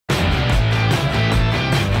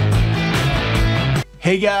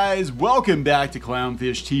Hey guys, welcome back to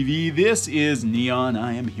Clownfish TV. This is Neon.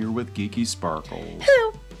 I am here with Geeky Sparkles.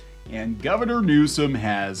 Hello. And Governor Newsom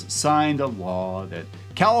has signed a law that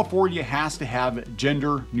California has to have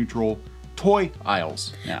gender-neutral toy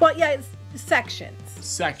aisles now. Well, yeah, it's sections.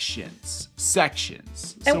 Sections.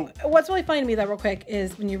 And what's really funny to me, though, real quick,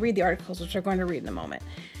 is when you read the articles, which we're going to read in a moment,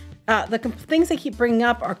 the things they keep bringing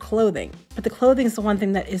up are clothing, but the clothing is the one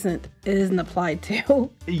thing that isn't applied to.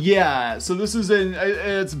 Yeah, so this is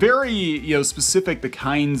it's very specific, the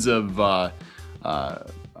kinds of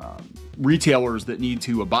retailers that need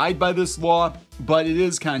to abide by this law, but it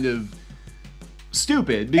is kind of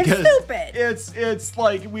stupid because it's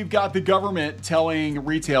like we've got the government telling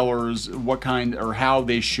retailers what kind or how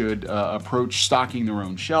they should approach stocking their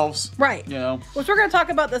own shelves. Right. Which we're going to talk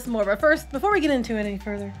about this more, but first, before we get into it any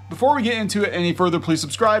further, please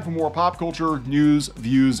subscribe for more pop culture news,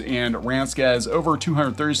 views, and rants, guys. Over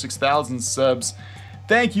 236,000 subs.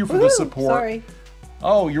 Thank you for the support. Sorry.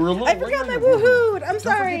 Oh, you were a little I forgot my woohooed. I'm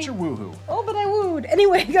sorry. Don't forget your woohoo. Oh, but I wooed.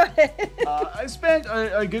 Anyway, go ahead. I spent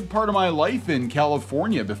a good part of my life in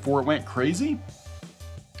California before it went crazy.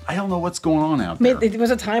 I don't know what's going on out there. There was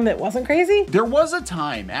a time that wasn't crazy? There was a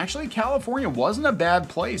time. Actually, California wasn't a bad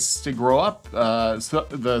place to grow up.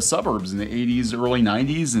 The suburbs in the 80s, early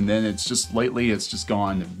 90s, and then lately it's just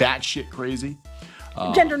gone batshit crazy.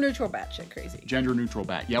 Gender neutral batshit crazy. Gender neutral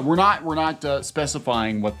bat. Yeah, we're not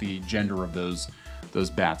specifying what the gender of those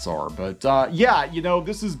bats are, but yeah,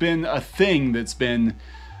 this has been a thing that's been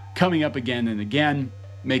coming up again and again,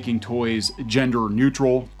 making toys gender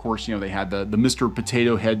neutral. Of course, they had the Mr.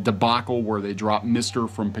 Potato Head debacle where they dropped Mr.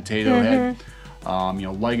 from Potato Head.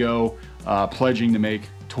 Lego pledging to make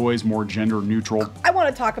toys more gender neutral. I want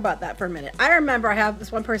to talk about that for a minute. I remember I have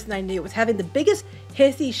this one person I knew was having the biggest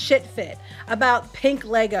hissy shit fit about pink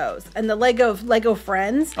Legos and the Lego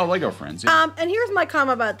Friends. Oh, Lego Friends. Yeah. And here's my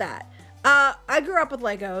comment about that. I grew up with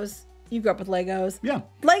Legos. You grew up with Legos. Yeah.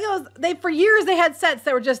 Legos, for years they had sets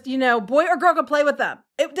that were just, boy or girl could play with them.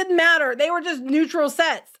 It didn't matter. They were just neutral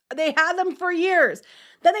sets. They had them for years.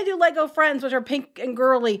 Then they do Lego Friends, which are pink and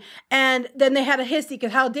girly. And then they had a hissy,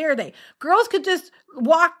 because how dare they? Girls could just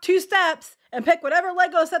walk 2 steps and pick whatever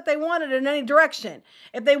Lego set they wanted in any direction.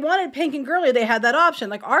 If they wanted pink and girly, they had that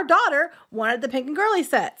option. Like our daughter wanted the pink and girly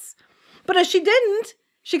sets. But if she didn't,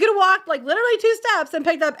 she could have walked like literally 2 steps and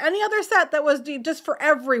picked up any other set that was just for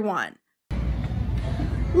everyone.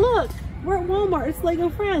 Look, we're at Walmart. It's Lego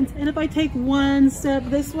Friends. And if I take 1 step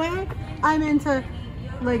this way, I'm into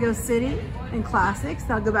Lego City and Classics.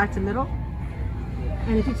 I'll go back to middle.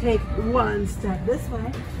 And if you take 1 step this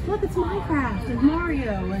way, look, it's Minecraft and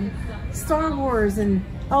Mario and Star Wars and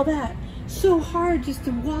all that. So hard just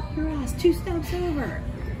to walk your ass 2 steps over.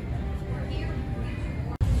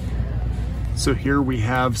 So here we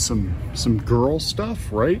have some girl stuff,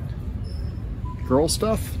 right? Girl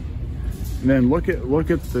stuff. And then look at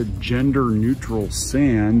the gender neutral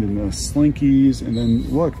sand and the slinkies, and then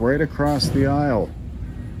look right across the aisle.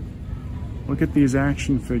 Look at these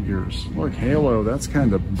action figures. Look, Halo, that's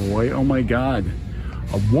kind of boy. Oh my God.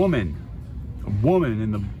 A woman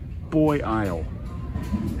in the boy aisle.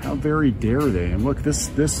 How very dare they? And look, this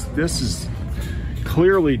is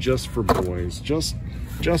clearly just for boys. Just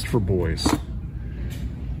for boys.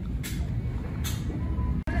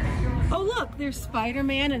 Oh, look, there's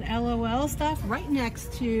Spider-Man and LOL stuff right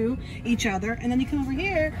next to each other. And then you come over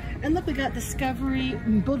here and look, we got Discovery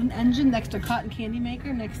Build an Engine next to Cotton Candy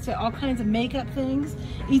Maker, next to all kinds of makeup things,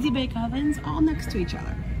 Easy Bake Ovens, all next to each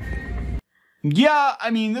other. Yeah,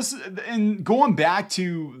 I mean, and going back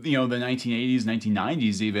to, the 1980s,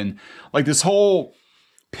 1990s even, like this whole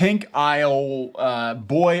pink aisle,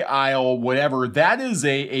 boy aisle, whatever, that is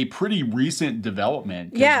a pretty recent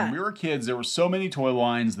development. Yeah. When we were kids, there were so many toy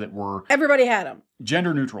lines that were... Everybody had them.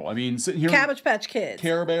 Gender neutral. I mean, sitting here... Cabbage Patch Kids.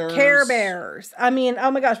 Care Bears. Care Bears. I mean, oh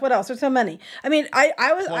my gosh, what else? There's so many. I mean,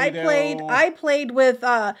 I played with...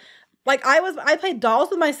 I played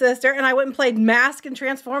dolls with my sister, and I went and played Mask and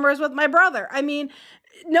Transformers with my brother. I mean,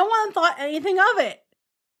 no one thought anything of it.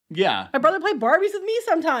 Yeah. My brother played Barbies with me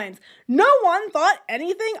sometimes. No one thought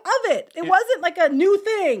anything of it. It wasn't like a new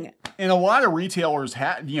thing. And a lot of retailers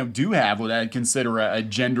do have what I'd consider a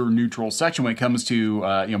gender neutral section when it comes to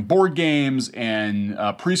board games and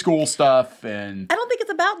preschool stuff. And I don't think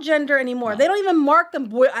it's about gender anymore. No. They don't even mark them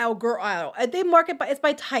boy aisle, girl aisle. They mark it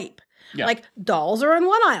by type. Yeah. Like dolls are in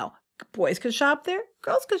one aisle. Boys could shop there,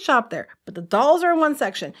 girls could shop there, but the dolls are in one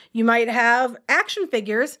section. You might have action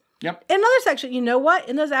figures. Yep. In another section, you know what?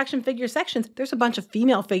 In those action figure sections, there's a bunch of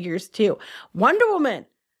female figures too. Wonder Woman,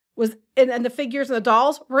 was and the figures and the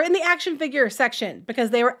dolls were in the action figure section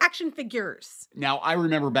because they were action figures. Now, I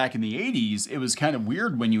remember back in the 80s, it was kind of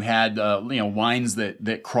weird when you had, lines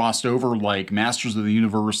that crossed over like Masters of the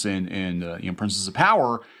Universe and Princess of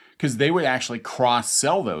Power, because they would actually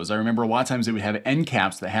cross-sell those. I remember a lot of times they would have end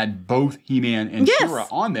caps that had both He-Man and She-Ra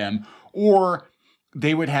on them, or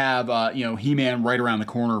they would have, He-Man right around the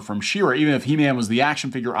corner from She-Ra. Even if He-Man was the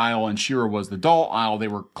action figure aisle and She-Ra was the doll aisle, they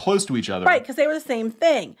were close to each other. Right, because they were the same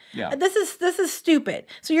thing. Yeah. This is stupid.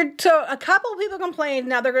 So a couple of people complained,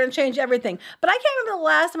 now they're going to change everything. But I can't remember the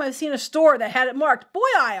last time I've seen a store that had it marked boy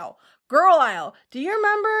aisle, girl aisle. Do you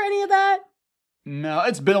remember any of that? No,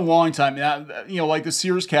 it's been a long time. Like the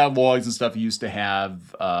Sears catalogs and stuff used to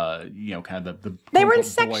have, kind of the they were in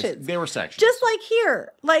boys. sections. They were sections. Just like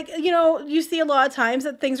here. Like, you see a lot of times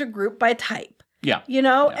that things are grouped by type. Yeah.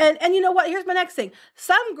 And you know what? Here's my next thing.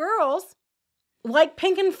 Some girls like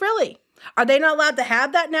pink and frilly. Are they not allowed to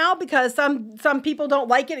have that now because some people don't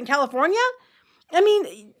like it in California? I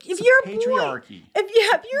mean, if you're a boy, if you're a boy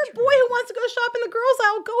who wants to go shop in the girls'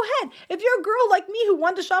 aisle, go ahead. If you're a girl like me who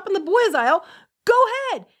wanted to shop in the boys' aisle, go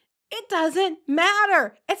ahead. It doesn't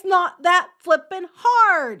matter. It's not that flippin'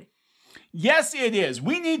 hard. Yes, it is.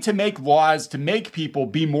 We need to make laws to make people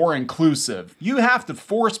be more inclusive. You have to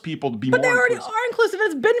force people to be more inclusive. But they already are inclusive.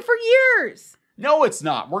 It's been for years. No, it's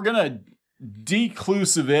not. We're going to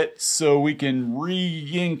declusive it so we can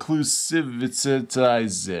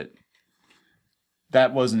re-inclusivize it.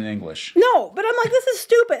 That wasn't English. No, but I'm like, this is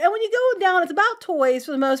stupid. And when you go down, it's about toys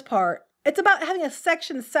for the most part. It's about having a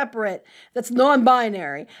section separate that's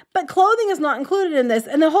non-binary. But clothing is not included in this.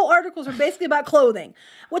 And the whole articles are basically about clothing,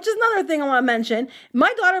 which is another thing I want to mention.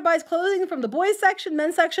 My daughter buys clothing from the boys section,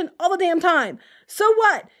 men's section, all the damn time. So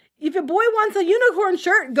what? If a boy wants a unicorn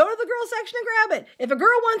shirt, go to the girls section and grab it. If a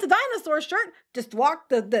girl wants a dinosaur shirt, just walk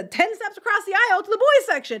the 10 steps across the aisle to the boys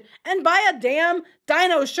section and buy a damn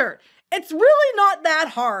dino shirt. It's really not that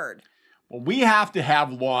hard. Well, we have to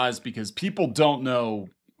have laws because people don't know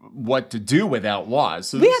what to do without laws.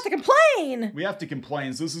 So we have to complain. We have to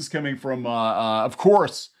complain. So this is coming from, of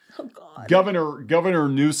course, Governor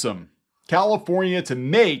Newsom. California to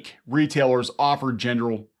make retailers offer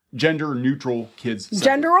gender-neutral kids.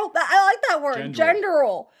 Genderal? I like that word.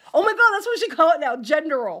 Genderal. Oh my God, that's what we should call it now.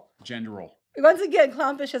 Genderal. Genderal. Once again,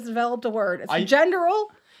 Clownfish has developed a word. It's genderal.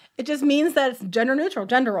 It just means that it's gender neutral.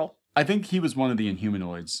 Genderal. I think he was one of the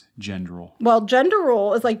Inhumanoids. Genderal. Well,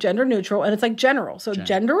 genderal is like gender neutral, and it's like general. So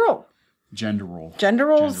genderal.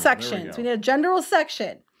 Genderal sections. We need a genderal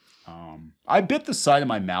section. I bit the side of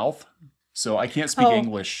my mouth, so I can't speak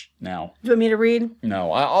English now. Do you want me to read?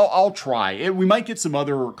 No, I'll try. We might get some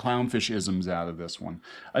other clownfish-isms out of this one.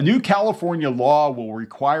 A new California law will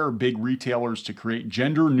require big retailers to create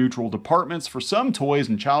gender-neutral departments for some toys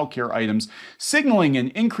and childcare items, signaling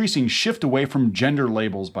an increasing shift away from gender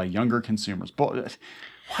labels by younger consumers. But what?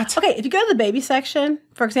 Okay, if you go to the baby section,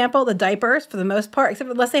 for example, the diapers, for the most part, except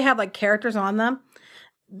unless they have like characters on them,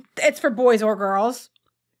 it's for boys or girls.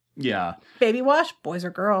 Yeah. Baby wash, boys or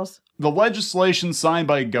girls. The legislation signed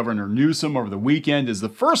by Governor Newsom over the weekend is the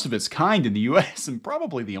first of its kind in the U.S. and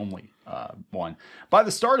probably the only one. By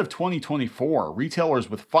the start of 2024, retailers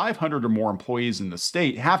with 500 or more employees in the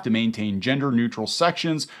state have to maintain gender-neutral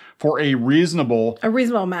sections for a reasonable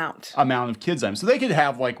amount of kids items. So they could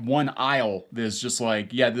have like one aisle that's just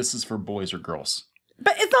like, yeah, this is for boys or girls.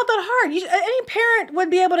 But it's not that hard. Any parent would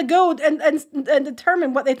be able to go and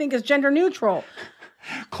determine what they think is gender neutral.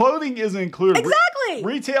 Clothing isn't included. Exactly.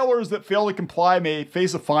 Retailers that fail to comply may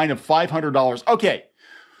face a fine of $500. Okay.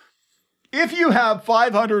 If you have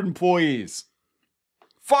 500 employees,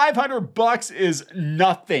 $500 is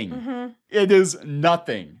nothing. Mm-hmm. It is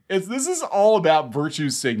nothing. This is all about virtue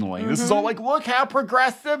signaling. Mm-hmm. This is all like, look how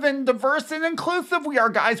progressive and diverse and inclusive we are,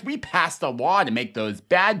 guys. We passed a law to make those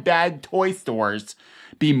bad toy stores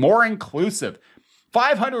be more inclusive.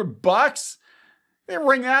 $500? They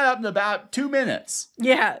ring that up in about 2 minutes.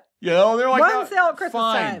 Yeah. They're like, one sale at Christmas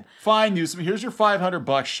time. Fine, Newsom. Here's your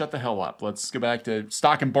 $500. Shut the hell up. Let's go back to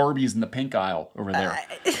stocking Barbies in the pink aisle over there.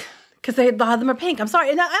 Because a lot of them are pink. I'm sorry.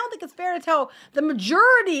 And I don't think it's fair to tell the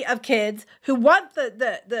majority of kids who want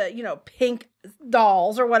the pink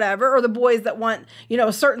dolls or whatever, or the boys that want,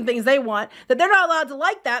 certain things they want, that they're not allowed to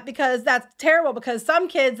like that because that's terrible. Because some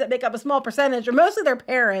kids that make up a small percentage, or mostly their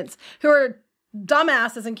parents who are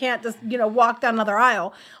dumbasses and can't just, walk down another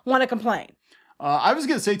aisle, want to complain. I was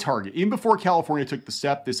going to say Target. Even before California took the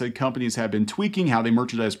step, they said companies have been tweaking how they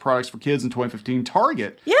merchandise products for kids in 2015.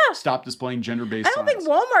 Target stopped displaying gender-based I don't think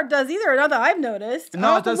Walmart does either, not that I've noticed. No,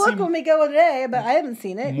 I'll have to look when we go today, but I haven't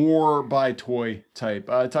seen it. More by toy type.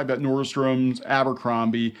 Talk about Nordstrom's,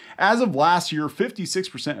 Abercrombie. As of last year,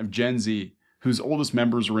 56% of Gen Z, whose oldest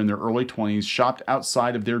members were in their early 20s, shopped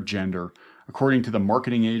outside of their gender, according to the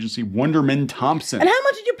marketing agency Wunderman Thompson. And how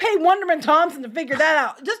much did you pay Wunderman Thompson to figure that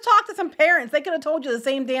out? Just talk to some parents. They could have told you the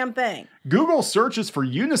same damn thing. Google searches for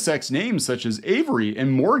unisex names such as Avery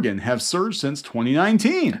and Morgan have surged since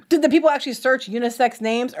 2019. Did the people actually search unisex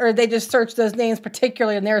names, or did they just search those names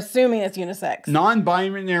particularly and they're assuming it's unisex?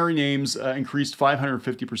 Non-binary names increased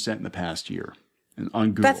 550% in the past year on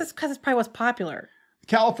Google. That's just because it's probably what's popular.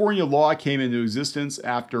 California law came into existence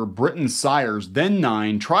after Britton Sires, then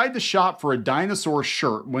 9, tried to shop for a dinosaur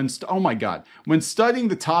shirt when studying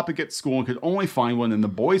the topic at school and could only find one in the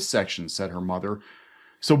boys section, said her mother.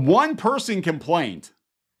 So one person complained,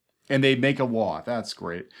 and they make a law. That's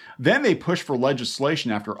great. Then they pushed for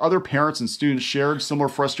legislation after other parents and students shared similar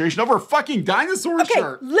frustration over a fucking dinosaur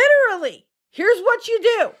shirt. Literally, here's what you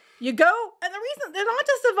do. You go, and the reason, they're not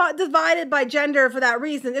just divided by gender for that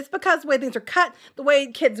reason. It's because the way things are cut, the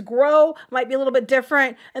way kids grow might be a little bit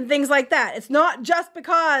different, and things like that. It's not just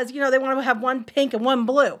because, they want to have one pink and one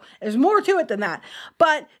blue. There's more to it than that.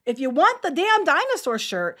 But if you want the damn dinosaur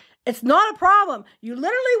shirt, it's not a problem. You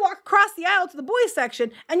literally walk across the aisle to the boys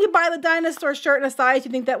section, and you buy the dinosaur shirt in a size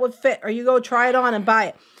you think that would fit, or you go try it on and buy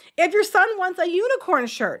it. If your son wants a unicorn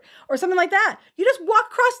shirt or something like that, you just walk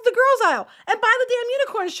across to the girls' aisle and buy the damn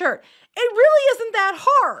unicorn shirt. It really isn't that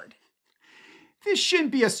hard. This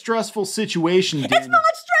shouldn't be a stressful situation, Daniel. It's not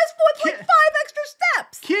stressful. It's like 5 extra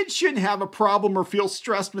steps. Kids shouldn't have a problem or feel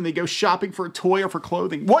stressed when they go shopping for a toy or for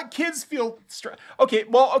clothing. What kids feel stressed? Okay,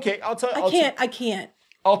 I'll tell you. I can't.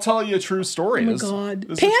 I'll tell you a true story. Oh my God.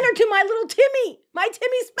 Pander to my little Timmy. My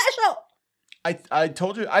Timmy special. I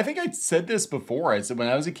told you, I think I said this before. I said when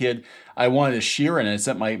I was a kid, I wanted a Sheeran, and I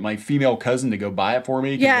sent my female cousin to go buy it for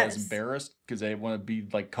me because I was embarrassed because I didn't want to be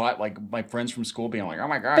caught my friends from school being like, oh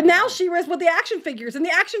my God. But now Sheeran's with the action figures in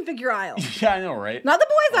the action figure aisle. Yeah, I know, right? Not the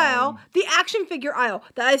boys aisle, the action figure aisle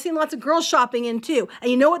that I've seen lots of girls shopping in too.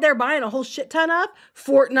 And you know what they're buying a whole shit ton of?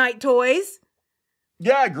 Fortnite toys.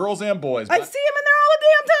 Yeah, girls and boys. I see them in there all the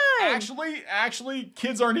damn time. Actually,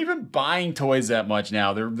 kids aren't even buying toys that much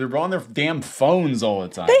now. They're on their damn phones all the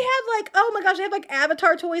time. They have oh my gosh, they have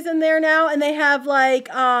Avatar toys in there now, and they have they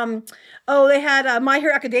had My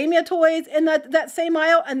Hero Academia toys in that same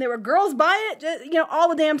aisle, and there were girls buying it, all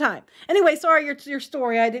the damn time. Anyway, sorry, your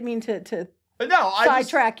story. I didn't mean to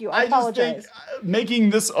sidetrack you. I apologize. Just think making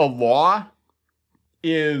this a law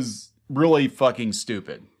is really fucking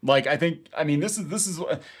stupid. This is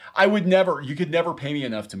I would never, you could never pay me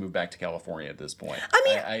enough to move back to California at this point.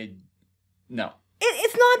 No.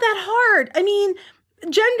 It's not that hard. I mean,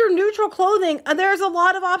 gender neutral clothing, there's a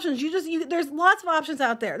lot of options. There's lots of options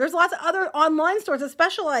out there. There's lots of other online stores that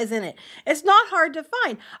specialize in it. It's not hard to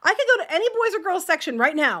find. I could go to any boys or girls section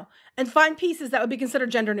right now and find pieces that would be considered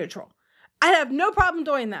gender neutral. I'd have no problem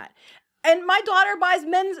doing that. And my daughter buys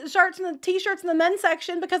men's shirts and the t-shirts in the men's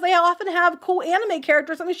section because they often have cool anime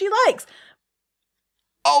characters, something she likes.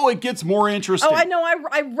 Oh, it gets more interesting. Oh, I know.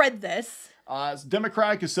 I read this.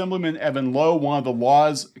 Democratic Assemblyman Evan Lowe, one of the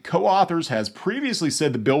law's co-authors, has previously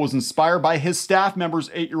said the bill was inspired by his staff member's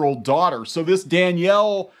 8-year-old daughter. So this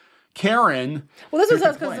Danielle Karen... Well, this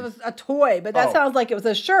was because it was a toy, but that sounds like it was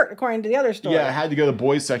a shirt, according to the other story. Yeah, I had to go to the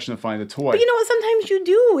boys section to find the toy. But you know what? Sometimes you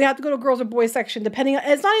do. You have to go to girls or boys section, depending on...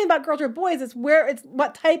 It's not even about girls or boys. It's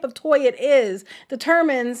what type of toy it is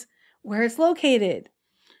determines where it's located.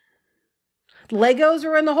 Legos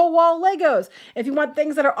are in the whole wall of Legos. If you want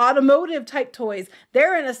things that are automotive type toys,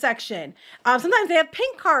 they're in a section. Sometimes they have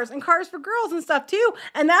pink cars and cars for girls and stuff too.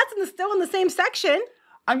 And that's still in the same section.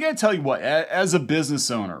 I'm going to tell you what, as a business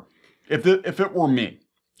owner, if it were me,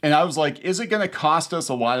 and I was like, is it going to cost us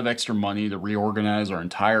a lot of extra money to reorganize our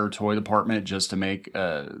entire toy department just to make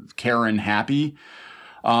Karen happy?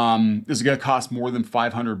 Is it going to cost more than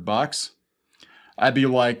 $500? I'd be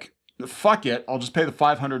like, fuck it, I'll just pay the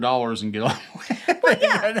 $500 and get on with it. Well,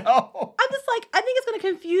 yeah. I'm just like, I think it's going to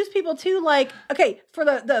confuse people too. Like, okay, for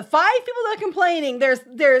the 5 people that are complaining,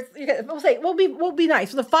 we'll be nice.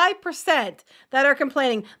 For the 5% that are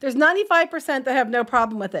complaining, there's 95% that have no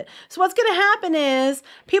problem with it. So what's going to happen is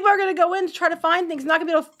people are going to go in to try to find things, not going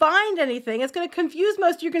to be able to find anything. It's going to confuse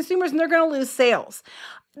most of your consumers, and they're going to lose sales.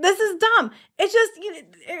 This is dumb. It's just,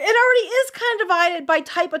 it already is kind of divided by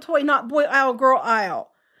type of toy, not boy aisle, girl aisle.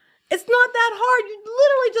 It's not that hard. You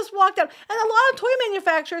literally just walk down. And a lot of toy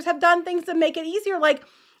manufacturers have done things to make it easier. Like,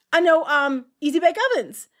 I know Easy Bake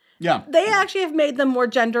Ovens. Yeah. They actually have made them more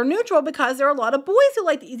gender neutral because there are a lot of boys who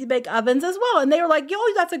like the Easy Bake Ovens as well. And they were like, yo,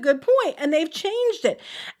 that's a good point. And they've changed it.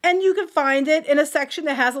 And you can find it in a section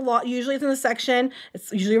that has a lot. Usually it's in a section,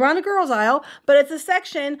 it's usually around a girls aisle, but it's a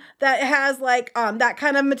section that has like that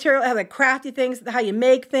kind of material. It has like crafty things, how you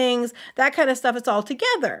make things, that kind of stuff. It's all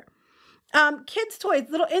together. Kids' toys,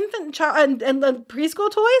 little infant child and the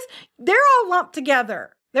preschool toys, they're all lumped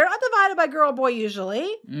together. They're not divided by girl, boy usually.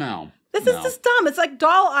 No. This is just dumb. It's like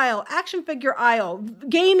doll aisle, action figure aisle,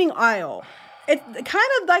 gaming aisle. It's kind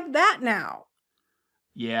of like that now.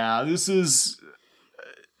 Yeah, this is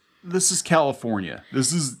California.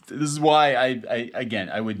 This is why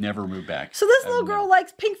I would never move back. So this little girl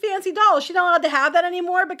likes pink fancy dolls. She's not allowed to have that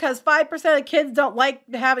anymore because 5% of kids don't like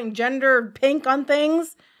having gender pink on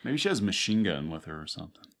things. Maybe she has a machine gun with her or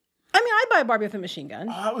something. I mean, I'd buy a Barbie with a machine gun.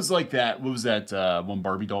 Oh, it was like that. What was that one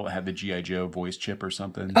Barbie doll that had the G.I. Joe voice chip or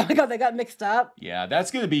something? Oh my God, they got mixed up. Yeah, that's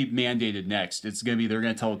going to be mandated next. It's going to be, they're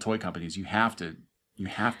going to tell the toy companies, you have to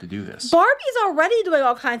do this. Barbie's already doing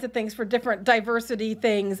all kinds of things for different diversity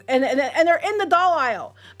things, and they're in the doll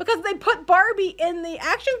aisle. Because they put Barbie in the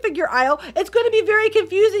action figure aisle, it's going to be very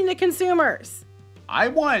confusing to consumers. I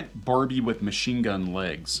want Barbie with machine gun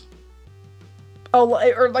legs. Oh,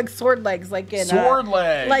 or like sword legs, like in sword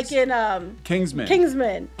legs, like in Kingsman.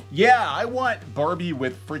 Kingsman. Yeah, I want Barbie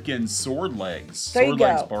with freaking sword legs. There you sword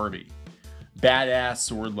legs go. Barbie. Badass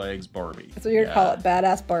sword legs Barbie. That's what you're gonna call it,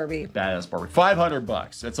 badass Barbie. Badass Barbie.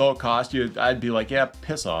 $500. That's all it cost you. I'd be like, yeah,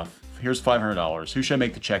 piss off. Here's $500. Who should I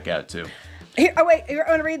make the check out to? Here, oh wait, here,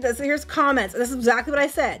 I want to read this. Here's comments. This is exactly what I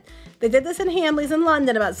said. They did this in Hamleys in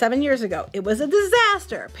London about 7 years ago. It was a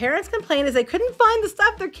disaster. Parents complained as they couldn't find the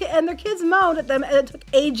stuff their kids moaned at them, and it took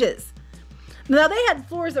ages. Now they had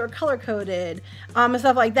floors that were color coded and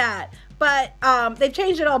stuff like that, but they've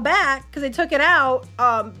changed it all back because they took it out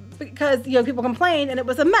because people complained and it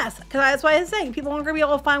was a mess. Because that's why I was saying people aren't gonna be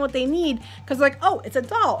able to find what they need because like, oh, it's a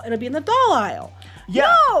doll. It'll be in the doll aisle.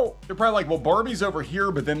 Yeah. No! They're probably like, well, Barbie's over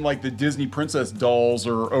here, but then like the Disney princess dolls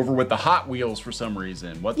are over with the Hot Wheels for some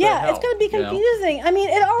reason. What the hell? Yeah, it's going to be confusing. I mean,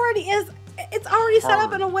 it already is. It's already set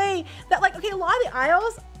up in a way that like, okay, a lot of the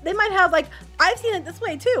aisles, they might have like, I've seen it this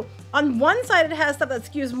way too. On one side, it has stuff that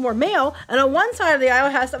skews more male, and on one side of the aisle,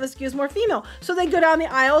 it has stuff that skews more female. So they go down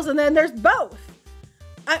the aisles, and then there's both.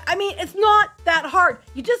 I mean, it's not that hard.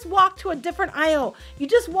 You just walk to a different aisle. You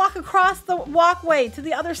just walk across the walkway to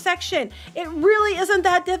the other section. It really isn't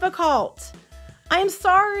that difficult. I'm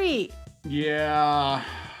sorry. Yeah.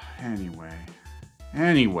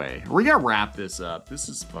 Anyway, we gotta wrap this up. This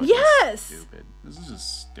is fucking stupid. This is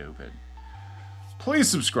just stupid. Please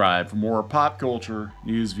subscribe for more pop culture,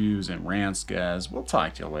 news, views, and rants, guys. We'll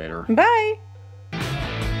talk to you later. Bye.